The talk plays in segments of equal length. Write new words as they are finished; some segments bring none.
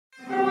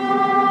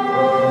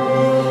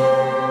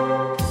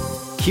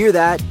Hear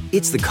that?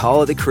 It's the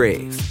call of the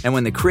Crave. And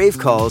when the Crave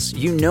calls,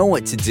 you know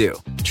what to do.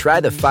 Try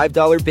the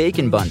 $5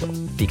 Bacon Bundle,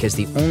 because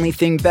the only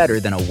thing better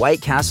than a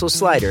White Castle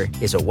slider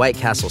is a White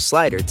Castle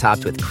slider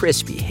topped with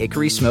crispy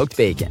hickory smoked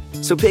bacon.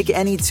 So pick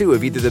any two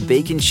of either the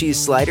Bacon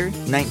Cheese Slider,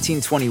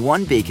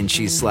 1921 Bacon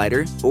Cheese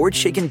Slider, or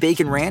Chicken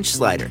Bacon Ranch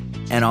Slider.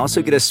 And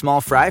also get a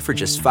small fry for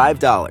just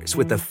 $5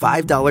 with the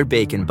 $5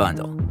 Bacon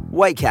Bundle.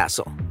 White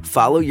Castle.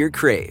 Follow your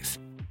Crave.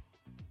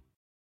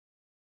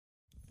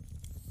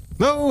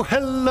 Oh,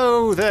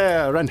 hello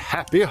there, and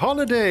happy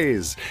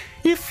holidays!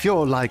 If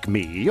you're like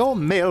me, your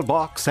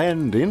mailbox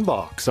and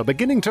inbox are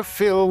beginning to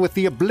fill with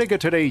the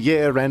obligatory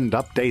year-end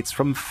updates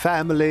from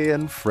family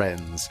and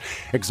friends.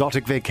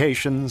 Exotic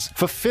vacations,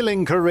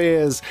 fulfilling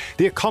careers,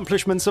 the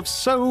accomplishments of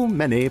so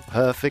many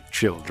perfect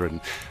children.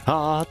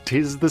 Ah,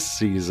 'tis the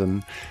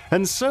season.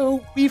 And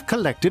so, we've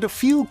collected a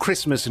few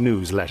Christmas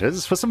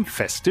newsletters for some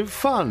festive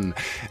fun.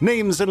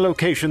 Names and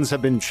locations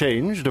have been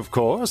changed, of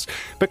course,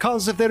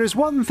 because if there is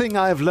one thing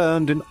I've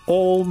learned in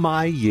all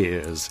my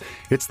years,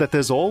 it's that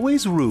there's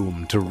always room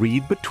to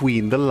read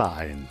between the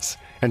lines.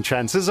 And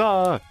chances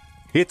are,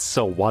 it's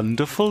a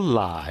wonderful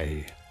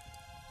lie.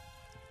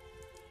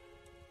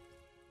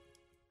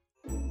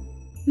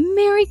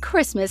 Merry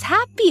Christmas,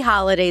 happy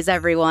holidays,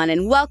 everyone,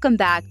 and welcome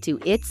back to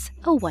It's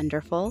a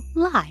Wonderful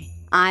Lie.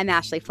 I'm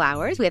Ashley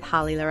Flowers with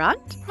Holly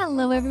Laurent.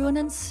 Hello, everyone,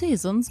 and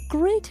season's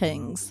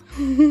greetings.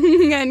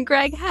 And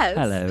Greg Hess.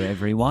 Hello,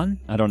 everyone.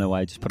 I don't know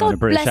why I just put on a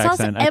British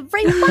accent. Us,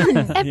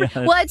 everyone. Yeah.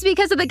 Well, it's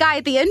because of the guy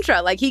at the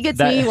intro. Like, he gets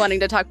me wanting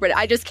to talk British.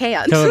 I just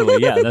can't.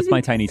 Totally, yeah. That's my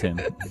Tiny Tim.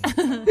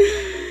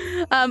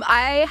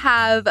 I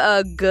have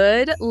a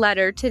good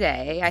letter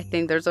today. I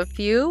think there's a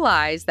few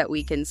lies that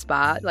we can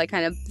spot, like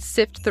kind of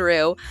sift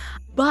through.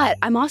 But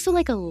I'm also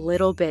like a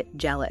little bit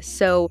jealous.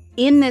 So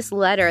in this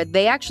letter,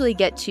 they actually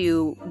get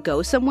to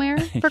go somewhere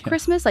for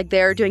Christmas. Like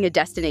they're doing a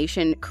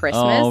destination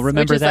Christmas. Oh,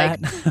 remember which is that?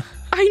 Like,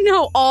 I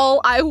know, all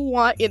I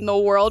want in the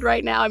world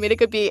right now. I mean, it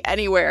could be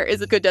anywhere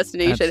is a good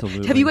destination.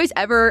 Absolutely. Have you guys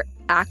ever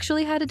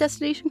actually had a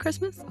destination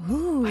Christmas?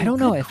 Ooh, I don't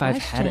know if question.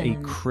 I've had a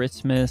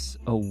Christmas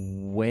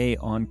away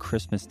on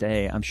Christmas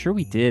Day. I'm sure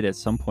we did at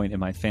some point in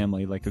my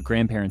family, like a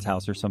grandparent's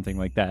house or something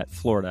like that,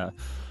 Florida.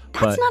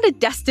 That's not a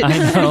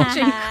destination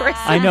Christmas.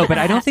 I know, but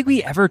I don't think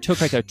we ever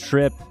took like a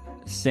trip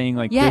saying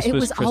like this was it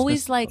was Christmas.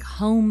 always like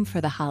home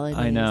for the holidays.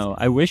 I know.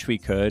 I wish we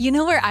could. You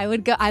know where I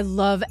would go? I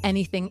love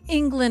anything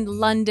England,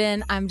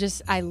 London. I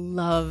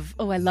love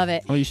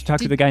it. Well, you should talk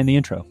to the guy in the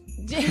intro.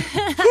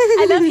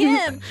 I love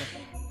him.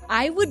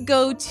 I would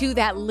go to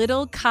that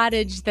little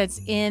cottage that's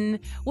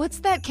in, what's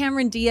that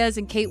Cameron Diaz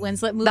and Kate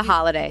Winslet movie? The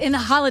Holiday. In The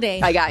Holiday.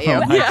 I got you.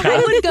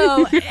 I would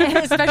go,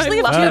 especially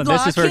if Jude Law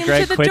this is where came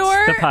Greg to the quits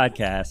door. the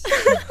podcast.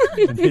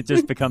 And it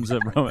just becomes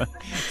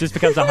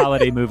a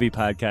holiday movie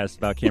podcast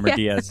about Cameron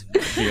Diaz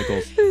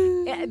vehicles.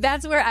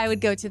 That's where I would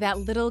go, to that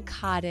little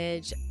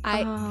cottage.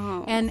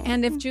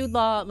 And if Jude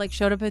Law like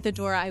showed up at the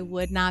door, I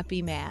would not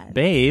be mad.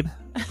 Babe.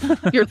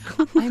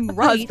 I'm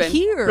right husband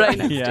here. right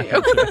next to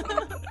you.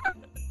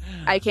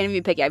 I can't even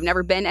be picky. I've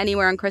never been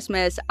anywhere on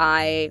Christmas.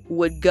 I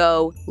would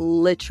go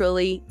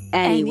literally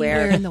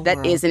anywhere in the that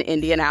world. isn't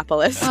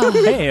Indianapolis. Oh,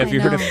 Hey, have I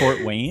you heard know. of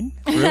Fort Wayne?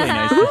 Really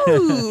nice.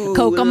 Ooh,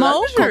 Kokomo?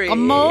 luxury.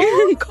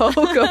 Kokomo?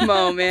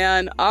 Kokomo,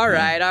 man. All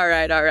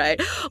right.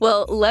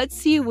 Well, let's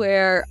see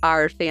where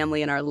our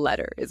family and our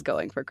letter is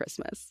going for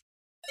Christmas.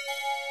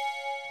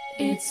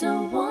 It's a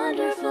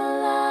wonderful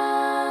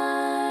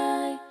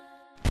lie.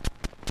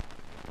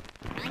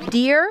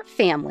 Dear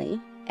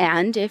family,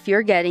 and if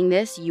you're getting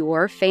this,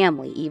 your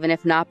family, even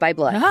if not by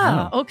blood.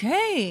 Ah,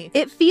 okay.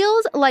 It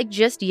feels like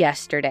just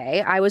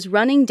yesterday I was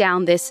running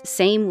down this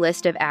same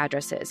list of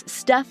addresses,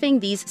 stuffing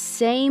these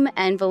same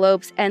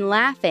envelopes and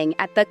laughing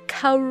at the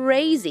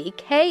crazy,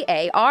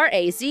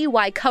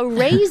 K-A-R-A-Z-Y,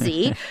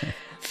 crazy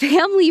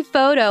family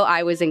photo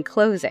I was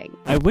enclosing.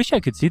 I wish I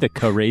could see the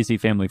crazy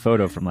family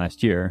photo from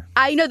last year.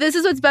 I know, this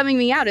is what's bumming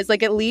me out. Is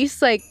like at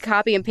least like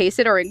copy and paste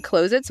it or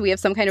enclose it so we have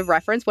some kind of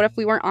reference. What if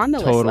we weren't on the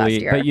list last Totally.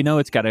 year? But you know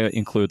it's got to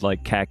include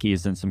like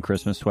khakis and some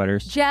Christmas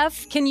sweaters.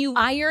 Jeff, can you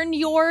iron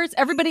yours?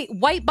 Everybody,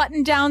 white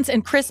button downs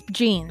and crisp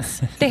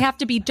jeans. They have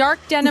to be dark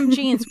denim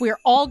jeans. We're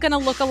all going to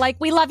look alike.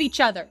 We love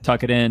each other.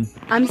 Tuck it in.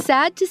 I'm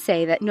sad to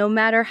say that no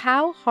matter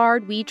how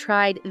hard we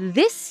tried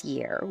this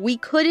year, we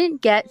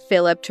couldn't get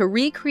Philip to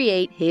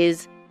recreate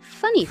his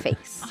funny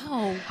face.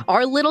 Oh.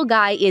 Our little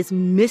guy is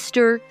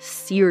Mr.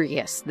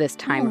 Serious this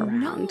time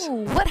around. No.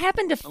 What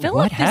happened to Philip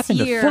What this happened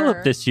year? to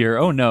Philip this year?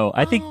 Oh no.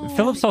 I think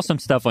Philip saw some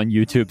stuff on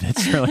YouTube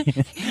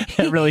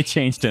that really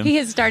changed him. He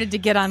has started to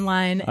get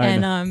online,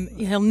 and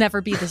he'll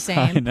never be the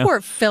I same. know. Poor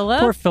Philip.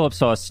 Poor Philip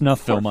saw a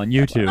snuff film on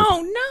YouTube.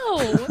 Oh, no.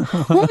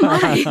 Oh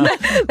my,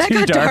 that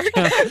Too got dark.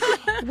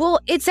 Well,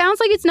 it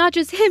sounds like it's not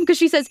just him because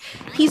she says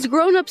he's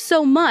grown up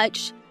so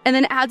much and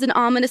then adds an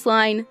ominous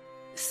line,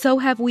 so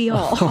have we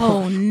all.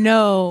 Oh,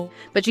 no.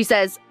 But she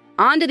says,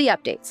 on to the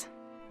updates.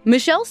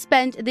 Michelle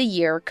spent the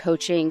year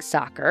coaching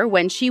soccer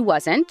when she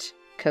wasn't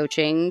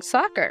coaching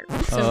soccer.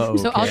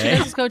 So all she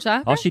does is coach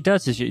soccer? All she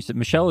does is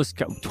Michelle is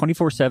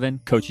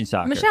 24/7 coaching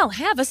soccer. Michelle,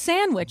 have a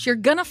sandwich. You're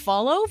going to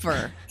fall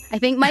over. I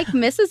think Mike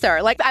misses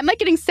her. Like, I'm like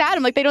getting sad.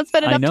 I'm like, they don't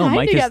spend enough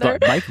time together.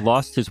 Mike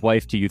lost his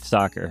wife to youth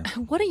soccer.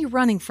 What are you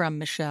running from,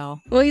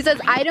 Michelle? Well, he says,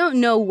 I don't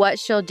know what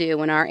she'll do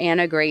when our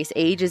Anna Grace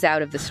ages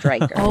out of the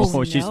Strikers.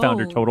 Oh, She's found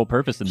her no. total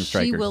purpose in the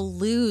Strikers. She will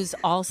lose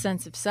all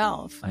sense of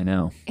self. I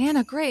know.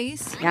 Anna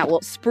Grace. Yeah,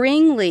 well,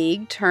 Spring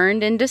League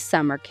turned into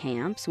summer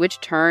camps, which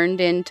turned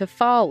into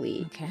Fall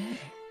League. Okay.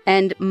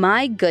 And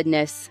my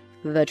goodness,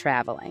 the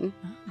traveling.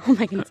 Oh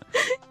my goodness.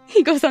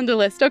 He goes on the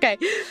list. Okay.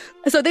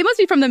 So they must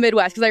be from the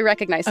Midwest because I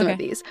recognize some of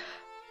these.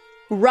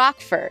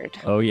 Rockford,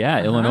 Oh,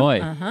 yeah, Illinois.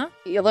 Uh-huh.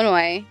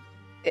 Illinois.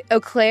 Eau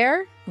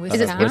Claire? Is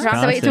it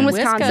Wisconsin. It's in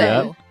Wisconsin.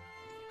 Wisco.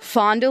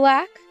 Fond du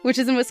Lac, which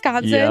is in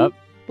Wisconsin. Yep.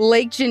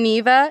 Lake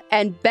Geneva,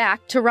 and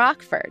back to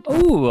Rockford.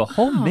 Ooh, a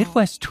whole Wow.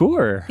 Midwest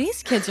tour.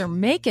 These kids are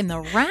making the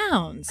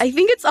rounds. I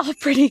think it's all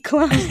pretty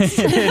close.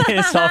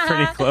 It's all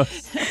pretty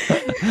close.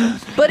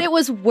 But it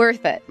was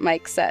worth it,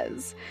 Mike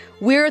says.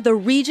 We're the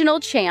regional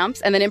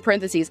champs, and then in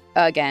parentheses,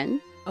 again.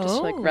 Just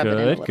to, like, rub it in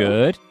a Good, little.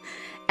 good.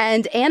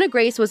 And Anna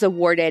Grace was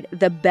awarded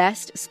the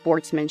Best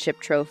Sportsmanship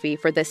Trophy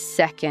for the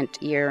second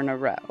year in a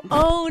row.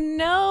 Oh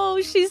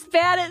no, she's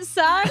bad at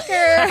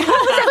soccer.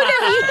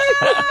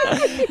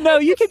 No,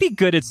 you can be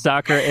good at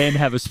soccer and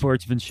have a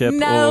sportsmanship.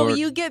 No, or...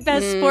 you get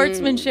best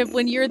sportsmanship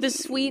when you're the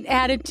sweet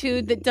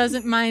attitude that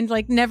doesn't mind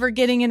like never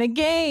getting in a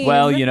game.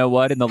 Well, you know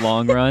what? In the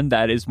long run,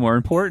 that is more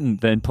important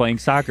than playing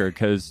soccer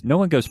because no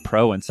one goes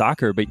pro in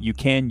soccer, but you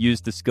can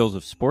use the skills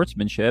of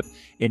sportsmanship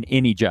in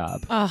any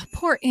job. Oh,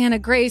 poor Anna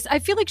Grace. I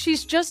feel like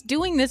she's just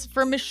doing this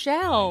for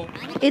Michelle.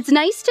 It's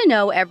nice to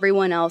know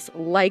everyone else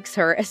likes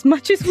her as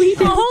much as we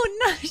do.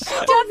 Oh no, she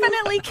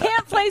definitely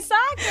can't play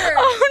soccer.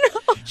 Oh,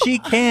 no. She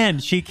can.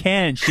 She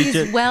can.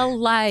 She's well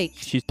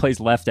liked. She plays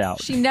left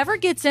out. She never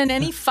gets in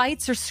any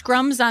fights or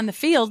scrums on the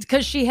field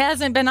because she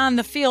hasn't been on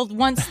the field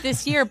once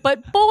this year.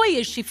 But boy,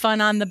 is she fun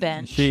on the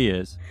bench. She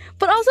is.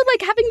 But also,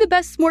 like, having the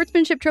Best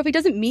Sportsmanship Trophy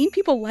doesn't mean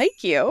people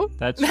like you.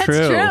 That's That's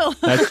true. true.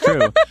 That's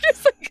true.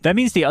 That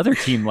means the other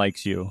team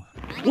likes you.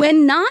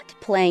 When not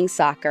playing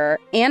soccer,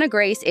 Anna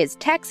Grace is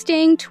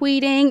texting,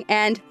 tweeting,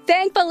 and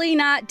thankfully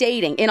not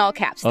dating, in all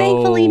caps.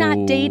 Thankfully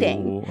not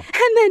dating.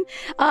 And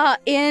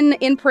then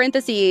in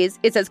parentheses,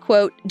 it says,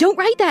 quote, don't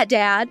write that,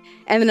 Dad.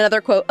 And then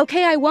another quote,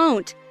 okay, I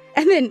won't.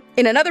 And then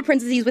in another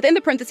parentheses, within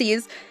the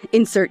parentheses,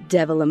 insert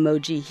devil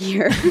emoji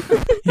here.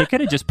 You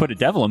could have just put a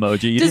devil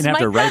emoji. You Does didn't have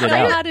Mike to write it know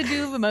out. how to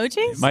do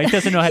emojis? Mike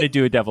doesn't know how to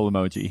do a devil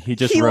emoji. He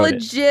just He wrote it.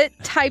 legit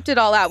typed it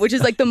all out, which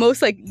is like the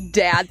most like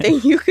dad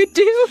thing you could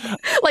do.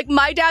 Like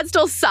my dad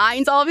still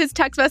signs all of his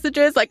text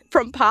messages like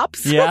from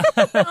Pops. Yeah.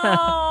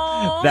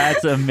 Oh.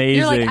 That's amazing.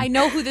 You're like, I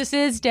know who this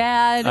is,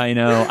 Dad. I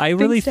know. I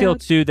really Thanks, feel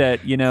Dad. too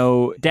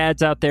that,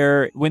 dads out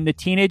there, when the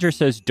teenager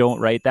says, don't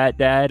write that,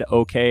 Dad,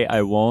 okay,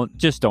 I won't.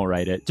 Just don't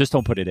write it. Just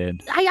don't put it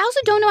in. I also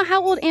don't know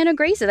how old Anna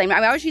Grace is. I mean,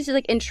 I was used to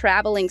like in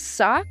traveling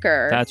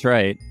soccer. That's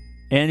right.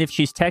 And if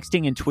she's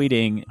texting and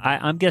tweeting,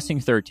 I'm guessing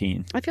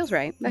 13. That feels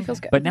right. That feels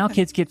good. But now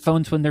kids get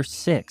phones when they're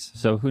 6,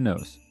 so who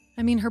knows?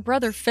 I mean, her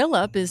brother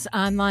Philip is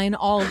online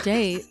all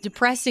day,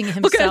 depressing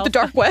himself. Look at the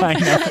dark web. I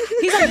know.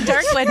 He's on the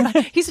dark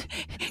web.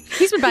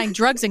 He's been buying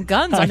drugs and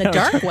guns on the know.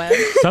 dark web.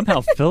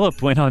 Somehow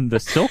Philip went on the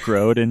Silk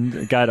Road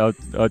and got a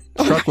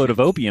truckload of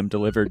opium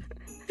delivered.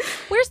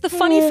 Where's the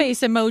funny face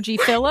emoji,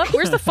 Philip?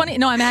 Where's the funny?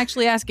 No, I'm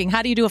actually asking.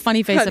 How do you do a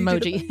funny face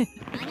emoji?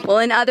 Well,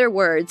 in other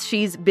words,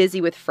 she's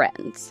busy with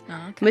friends. Oh,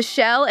 okay.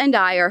 Michelle and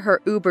I are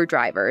her Uber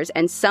drivers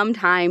and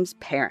sometimes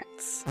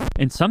parents.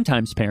 And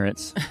sometimes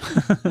parents.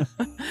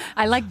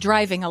 I like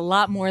driving a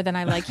lot more than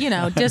I like,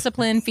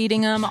 discipline,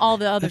 feeding them, all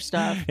the other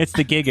stuff. It's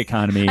the gig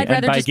economy. I'd And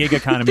rather by just- gig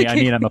economy, I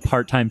mean I'm a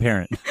part-time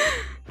parent.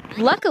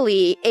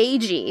 Luckily,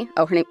 AG,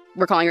 her name,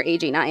 we're calling her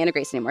AG, not Anna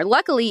Grace anymore.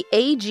 Luckily,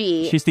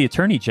 AG She's the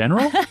attorney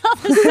general?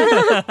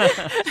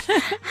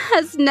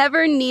 has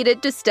never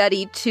needed to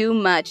study too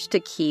much to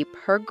keep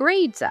her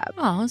grades up.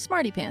 Oh,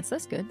 smarty pants.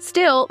 That's good.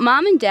 Still,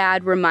 Mom and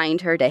Dad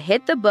remind her to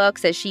hit the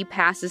books as she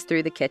passes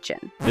through the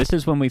kitchen. This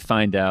is when we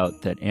find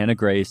out that Anna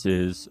Grace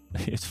is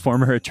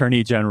former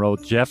Attorney General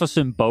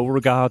Jefferson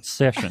Beauregard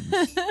Sessions.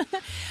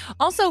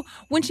 Also,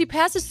 when she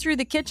passes through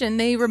the kitchen,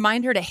 they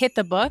remind her to hit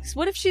the books.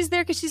 What if she's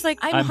there because she's like,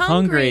 I'm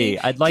hungry.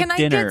 I'd like Can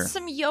dinner. I get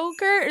some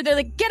yogurt? Or they're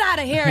like, get out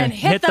of here and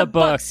hit the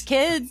books,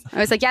 kids. I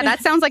was like, yeah,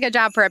 that sounds like a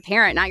job for a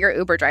parent, not your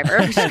Uber driver.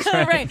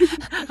 Right.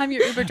 I'm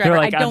your Uber driver. They're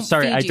like, I don't I'm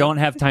sorry, feed I you. don't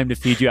have time to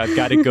feed you. I've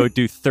got to go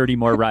do 30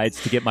 more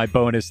rides to get my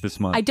bonus this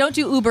month. I don't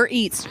do Uber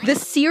Eats. The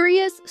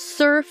serious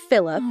Sir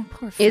Philip Oh,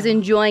 poor is Philip.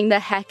 enjoying the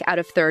heck out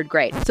of third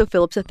grade. So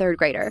Philip's a third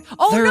grader.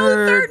 Oh, no,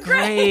 third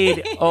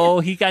grade. Oh,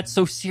 he got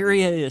so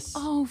serious.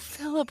 Oh,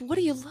 Philip, what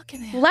are you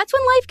looking at? Well, that's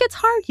when life gets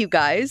hard, you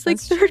guys. Like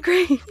That's third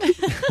grade.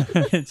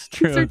 It's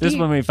true. So This is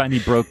deep. when we find he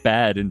broke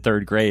bad in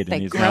third grade and They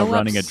he's grow now up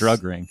running a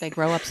drug ring. They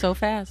grow up so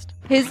fast.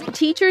 His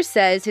teacher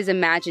says his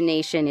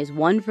imagination is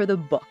one for the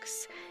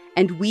books.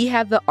 and we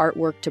have the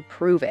artwork to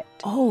prove it.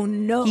 Oh,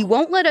 no. He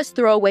won't let us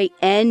throw away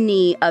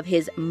any of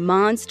his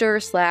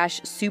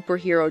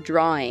monster/superhero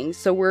drawings,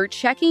 so we're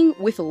checking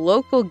with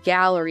local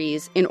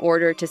galleries in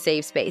order to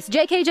save space.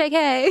 JK.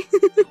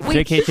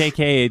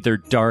 JK, they're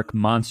dark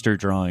monster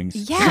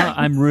drawings. Yeah.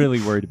 I'm really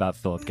worried about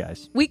Philip,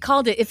 guys. We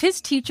called it. If his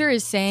teacher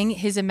is saying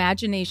his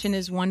imagination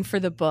is one for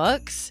the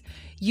books,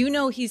 you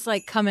know he's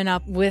like coming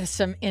up with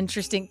some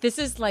interesting, this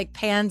is like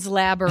Pan's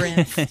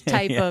Labyrinth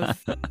type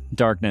of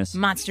darkness.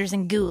 monsters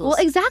and ghouls. Well,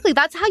 exactly.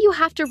 That's how you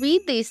have to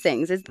read these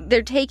things. Is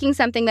they're taking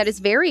something that is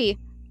very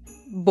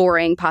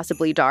boring,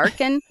 possibly dark,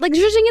 and like zhuzhing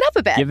it up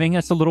a bit. Giving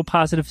us a little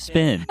positive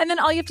spin. And then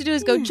all you have to do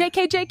is go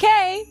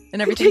JK,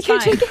 and everything's fine.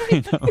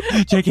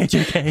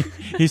 JK.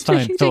 He's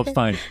fine. Philip's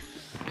fine.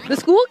 The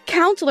school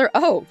counselor,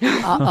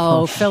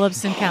 Uh-oh,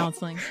 Phillips in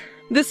counseling.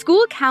 The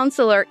school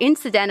counselor,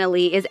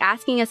 incidentally, is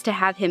asking us to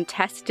have him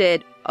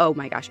tested,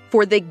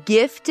 for the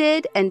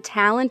gifted and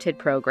talented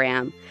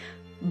program,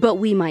 but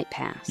we might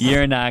pass.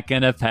 You're not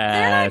going to pass.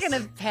 They're not going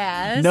to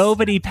pass.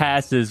 Nobody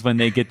passes when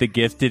they get the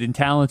gifted and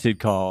talented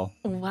call.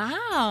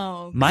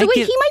 Wow. He might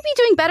be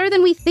doing better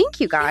than we think,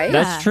 you guys.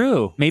 Yeah. That's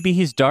true. Maybe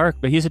he's dark,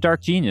 but he's a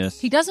dark genius.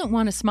 He doesn't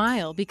want to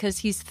smile because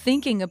he's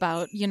thinking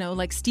about,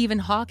 like Stephen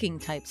Hawking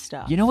type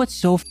stuff. You know what's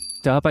so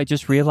f***ed up? I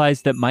just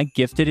realized that my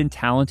gifted and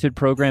talented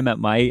program at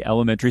my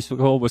elementary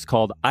school was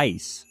called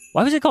ICE.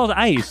 Why was it called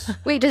ICE?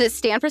 Wait, does it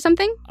stand for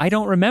something? I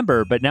don't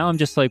remember, but now I'm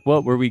just like,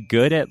 what, were we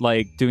good at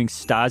like doing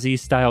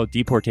Stasi-style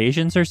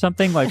deportations or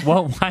something? Like,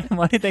 what?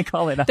 Why did they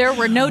call it ICE? There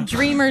were no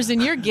dreamers in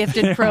your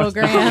gifted I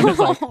program. was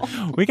like,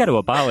 we got to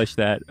abolish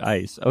that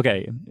ICE.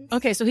 Okay.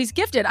 Okay, so he's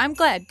gifted. I'm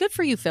glad. Good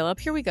for you, Philip.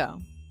 Here we go.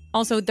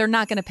 Also, they're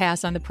not going to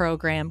pass on the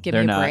program. Give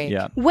They're me a not, break.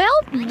 yeah. Well,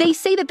 they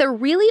say that they're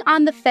really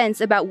on the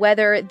fence about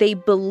whether they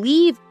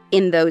believe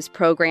in those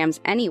programs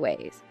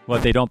anyways.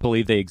 What, they don't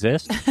believe they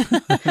exist? That's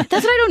what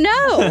I don't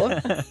know.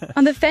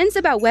 On the fence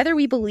about whether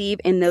we believe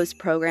in those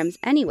programs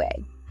anyway.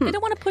 They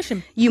don't want to push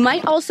him. You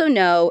might also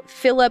know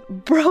Philip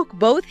broke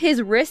both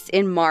his wrists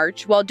in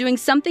March while doing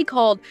something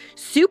called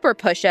super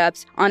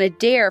push-ups on a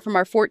dare from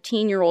our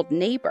 14-year-old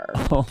neighbor.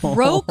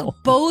 Broke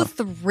both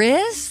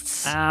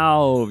wrists?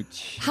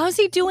 Ouch. How's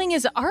he doing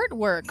his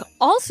artwork?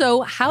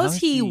 Also, how's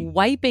he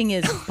wiping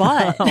his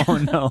butt? Oh,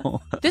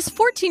 no. This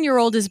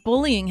 14-year-old is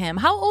bullying him.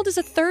 How old is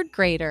a third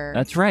grader?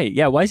 That's right.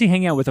 Yeah, why is he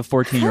hanging out with a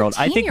 14-year-old?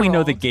 I think we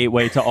know the 14-year-old.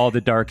 gateway to all the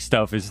dark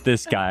stuff is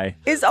this guy.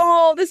 Is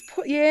all this...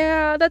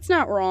 Yeah, that's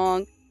not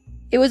wrong.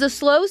 It was a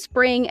slow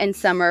spring and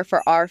summer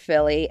for our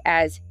Philly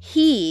as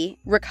he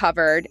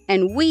recovered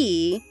and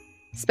we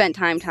spent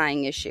time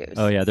tying his shoes.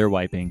 Oh, yeah, they're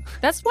wiping.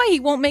 That's why he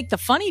won't make the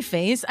funny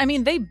face. I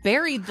mean, they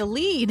buried the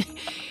lead.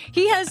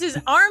 He has his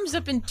arms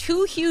up in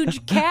two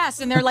huge casts,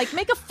 and they're like,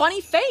 make a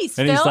funny face,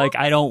 And Phil. he's like,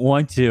 I don't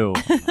want to.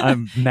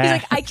 I'm mad. He's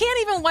like, I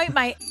can't even wipe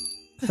my...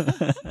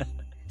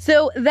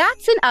 So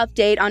that's an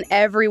update on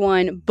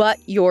everyone but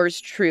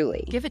yours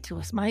truly. Give it to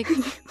us, Mike.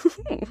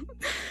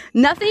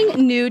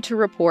 Nothing new to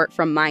report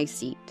from my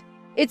seat.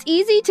 It's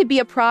easy to be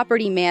a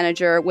property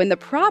manager when the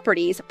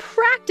properties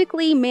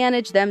practically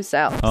manage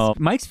themselves. Oh,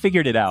 Mike's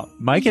figured it out.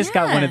 Mike has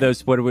got one of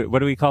those, what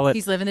do we call it?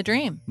 He's living the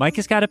dream. Mike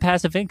has got a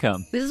passive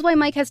income. This is why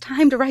Mike has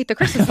time to write the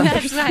Christmas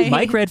letters. That's right.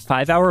 Mike read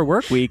 5-hour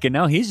work week, and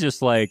now he's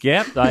just like,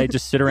 yep, I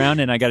just sit around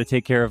and I got to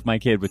take care of my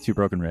kid with 2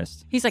 broken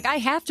wrists. He's like, I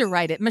have to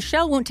write it.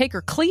 Michelle won't take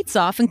her cleats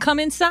off and come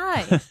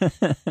inside.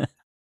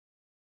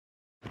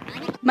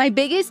 My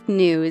biggest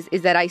news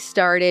is that I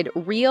started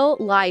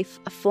real-life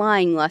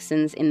flying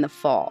lessons in the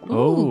fall.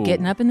 Ooh,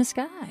 getting up in the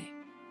sky.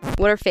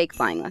 What are fake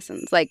flying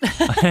lessons? Like,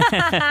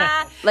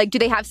 do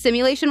they have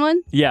simulation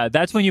one? Yeah,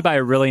 that's when you buy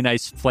a really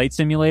nice flight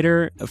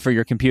simulator for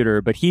your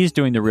computer, but he's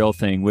doing the real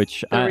thing,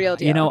 which, The real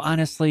deal. you know,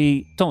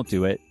 honestly, don't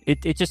do it.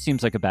 It just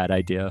seems like a bad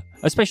idea,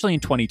 especially in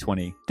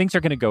 2020. Things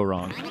are going to go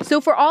wrong. So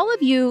for all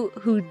of you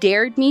who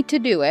dared me to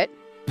do it,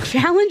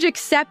 challenge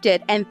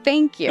accepted and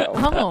thank you.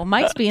 Oh,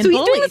 Mike's being So he's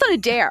bullied. doing this on a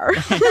dare.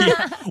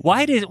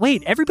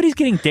 Wait, everybody's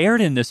getting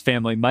dared in this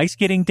family. Mike's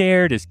getting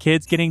dared, his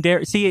kid's getting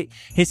dared. See,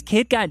 his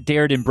kid got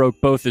dared and broke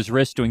both his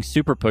wrists doing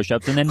super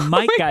push-ups, and then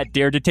Mike got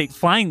dared to take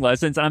flying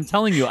lessons, and I'm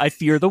telling you, I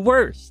fear the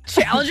worst.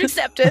 Challenge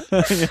accepted.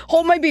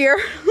 Hold my beer.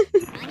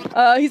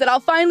 He said, I'll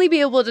finally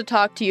be able to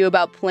talk to you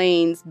about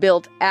planes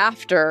built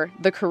after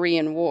the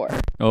Korean War.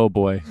 Oh,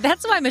 boy.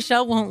 That's why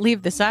Michelle won't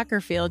leave the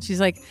soccer field. She's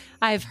like,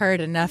 I've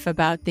heard enough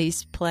about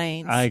these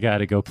planes. I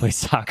gotta go play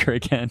soccer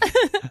again.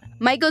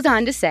 Mike goes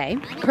on to say,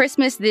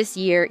 Christmas this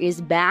year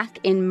is back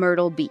in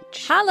Myrtle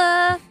Beach.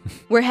 Holla!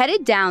 We're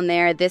headed down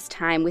there this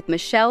time with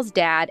Michelle's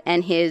dad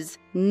and his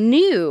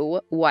new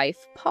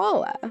wife,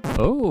 Paula.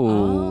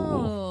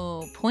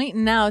 Oh,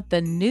 pointing out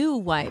the new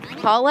wife.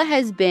 Paula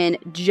has been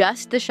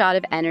just the shot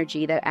of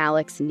energy that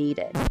Alex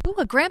needed. Ooh,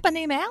 a grandpa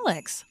named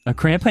Alex. A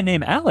grandpa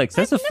named Alex.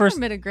 That's I've the first.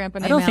 never met a grandpa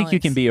named I don't think you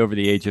Alex. can be over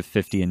the age of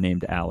 50 and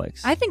named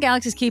Alex. I think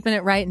Alex is keeping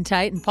it right and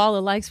tight, and Paula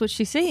likes what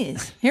she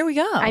sees. Here we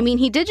go. I mean,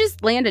 he did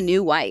just land a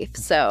new wife,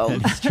 so...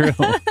 It's true.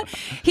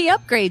 he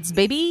upgrades,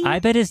 baby. I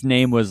bet his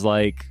name was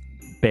like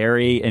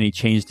Barry, and he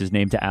changed his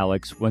name to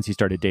Alex once he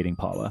started dating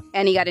Paula.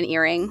 And he got an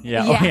earring.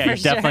 Yeah, Yeah, he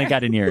for definitely sure.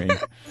 got an earring.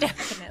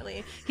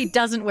 Definitely. He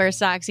doesn't wear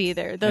socks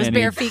either. Those And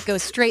bare feet go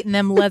straight in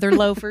them leather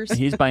loafers.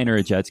 He's buying her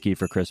a jet ski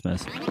for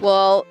Christmas.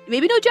 Well,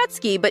 maybe no jet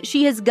ski, but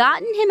she has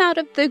gotten him out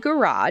of the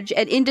garage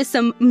and into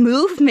some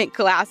movement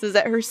classes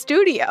at her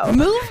studio.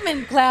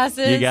 Movement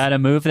classes. You gotta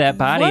move that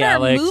body, what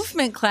Alex. are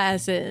movement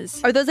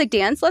classes? Are those like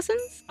dance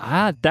lessons?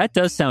 That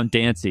does sound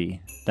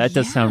dancey. That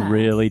does sound Yeah.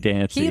 really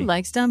dancey. He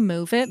likes to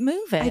move it,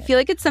 move it. I feel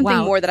like it's something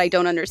Wow. more that I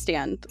don't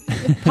understand.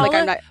 Paula, like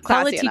I'm not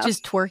Paula classy enough.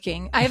 teaches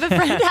twerking. I have a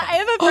friend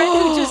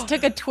who just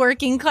took a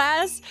twerking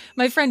class.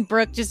 My friend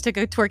Brooke just took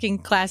a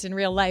twerking class in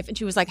real life, and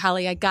she was like,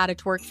 Holly, I gotta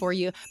twerk for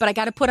you, but I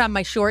gotta put on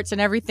my shorts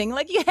and everything.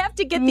 Like, you have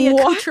to get the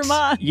What?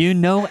 accoutrement. You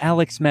know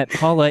Alex met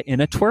Paula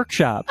in a twerk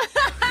shop.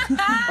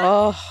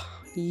 Oh,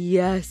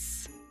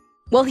 yes.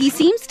 Well, he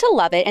seems to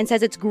love it and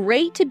says it's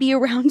great to be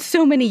around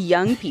so many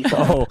young people.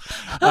 Oh,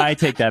 I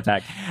take that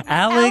back.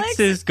 Alex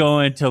is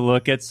going to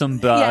look at some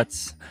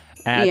butts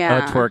at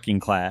Yeah. a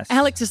twerking class.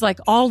 Alex is like,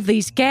 all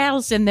these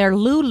gals in their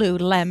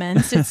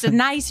Lululemons. It's a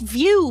nice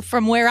view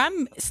from where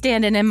I'm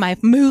standing in my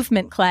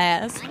movement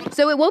class.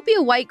 So it won't be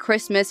a white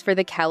Christmas for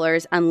the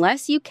Kellers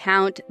unless you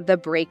count the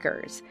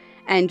Breakers.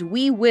 And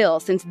we will,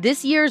 since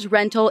this year's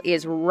rental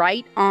is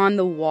right on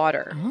the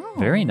water. Oh,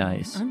 Very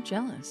nice. I'm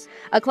jealous.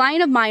 A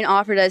client of mine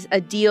offered us a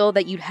deal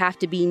that you'd have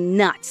to be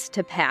nuts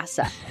to pass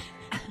up.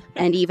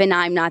 And even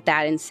I'm not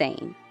that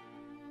insane.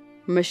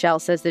 Michelle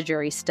says the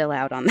jury's still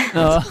out on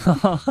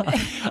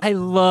that. I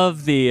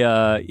love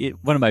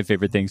one of my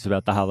favorite things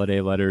about the holiday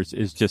letters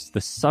is just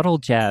the subtle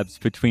jabs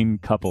between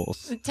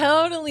couples.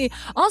 Totally.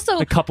 Also,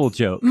 The couple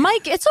joke.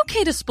 Mike, it's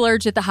okay to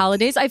splurge at the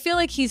holidays. I feel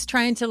like he's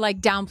trying to like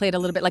downplay it a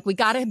little bit. Like, we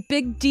got a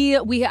big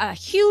deal. We got a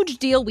huge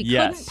deal. We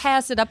Yes. couldn't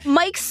pass it up.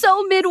 Mike's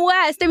so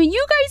Midwest. I mean,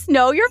 you guys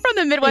know you're from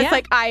the Midwest Yeah.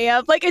 like I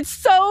am. Like, it's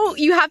so,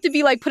 you have to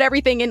be like, put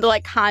everything into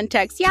like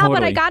context. Yeah,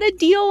 but I Totally. got a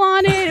deal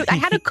on it. I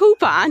had a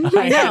coupon.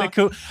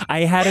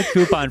 I had a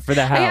coupon for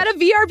the house. I had a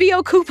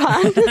VRBO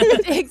coupon.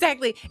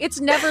 Exactly. It's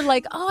never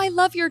like, oh, I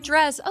love your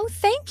dress. Oh,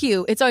 thank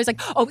you. It's always like,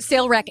 oh,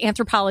 sale rack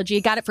anthropology.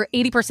 Got it for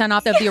 80%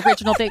 off of the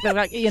original thing.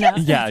 You know,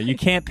 Yeah, you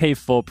can't pay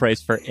full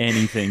price for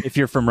anything if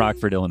you're from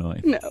Rockford, Illinois.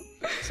 No.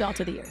 salt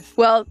to the earth.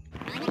 Well,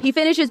 he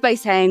finishes by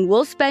saying,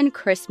 we'll spend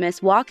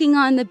Christmas walking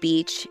on the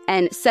beach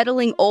and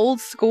settling old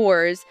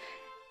scores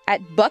at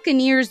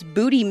Buccaneers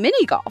Booty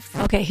Mini Golf.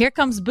 Okay, here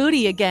comes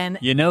Booty again.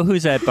 You know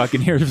who's at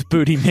Buccaneers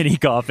Booty Mini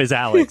Golf is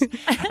Alex.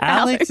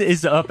 Alex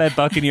is up at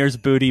Buccaneers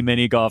Booty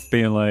Mini Golf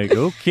being like,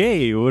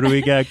 okay, what do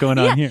we got going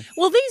on here?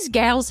 Well, these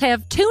gals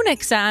have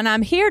tunics on.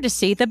 I'm here to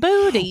see the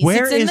booties.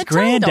 Where It's in is the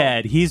title.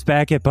 Granddad? He's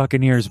back at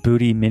Buccaneers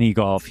Booty Mini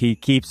Golf. He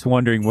keeps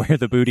wondering where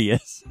the booty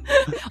is.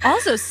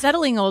 Also,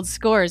 settling old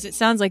scores. It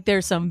sounds like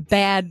there's some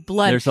bad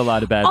blood. There's a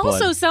lot of bad also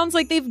blood. sounds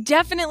like they've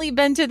definitely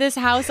been to this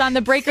house on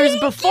the Breakers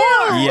before.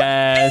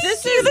 Yes.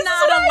 This is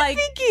not a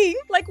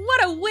like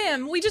what a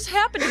whim. We just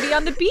happen to be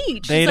on the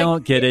beach. They It's like,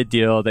 don't get a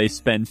deal. They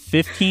spend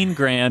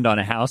 $15,000 on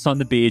a house on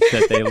the beach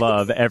that they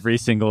love every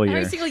single year.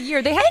 every single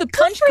year. They have the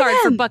punch for card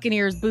for them.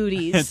 Buccaneers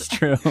booties. It's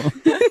true.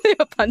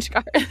 A punch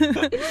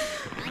card.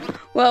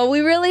 Well,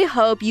 we really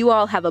hope you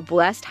all have a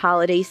blessed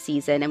holiday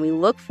season, and we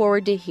look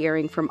forward to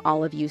hearing from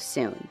all of you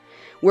soon.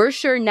 We're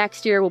sure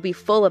next year will be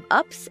full of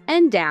ups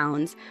and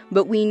downs,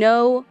 but we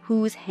know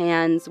whose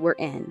hands we're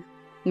in.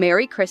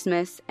 Merry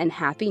Christmas and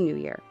Happy New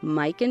Year,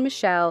 Mike and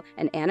Michelle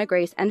and Anna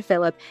Grace and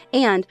Philip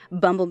and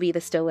Bumblebee the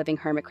still living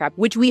hermit crab,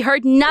 which we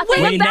heard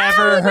nothing We about.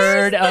 never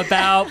heard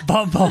about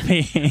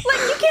Bumblebee. You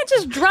can't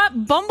just drop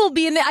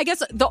Bumblebee in there. I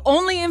guess the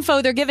only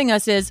info they're giving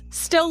us is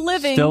still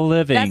living. Still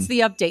living. That's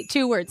the update.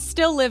 2 words.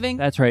 Still living.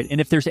 That's right.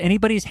 And if there's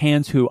anybody's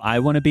hands who I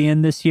want to be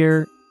in this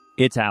year,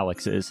 it's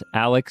Alex's.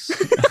 Alex,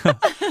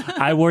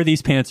 I wore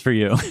these pants for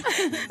you.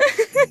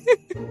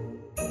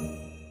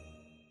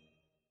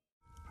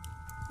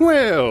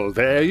 Well,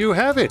 there you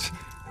have it.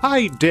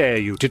 I dare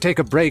you to take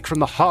a break from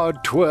the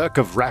hard twerk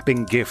of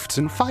wrapping gifts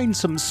and find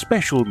some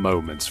special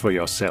moments for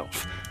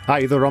yourself,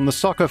 either on the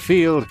soccer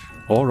field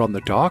or on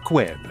the dark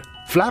web.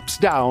 Flaps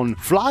down,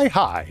 fly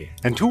high,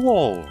 and to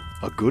all,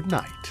 a good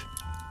night.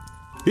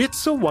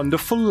 It's a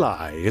Wonderful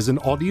Lie is an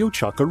Audio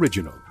Chuck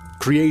original,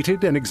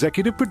 created and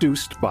executive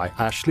produced by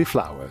Ashley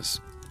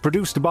Flowers,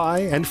 produced by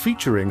and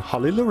featuring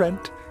Holly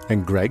Laurent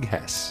and Greg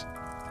Hess.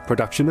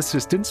 Production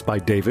assistance by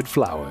David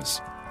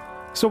Flowers.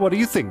 So what do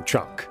you think,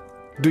 Chuck?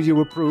 Do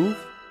you approve?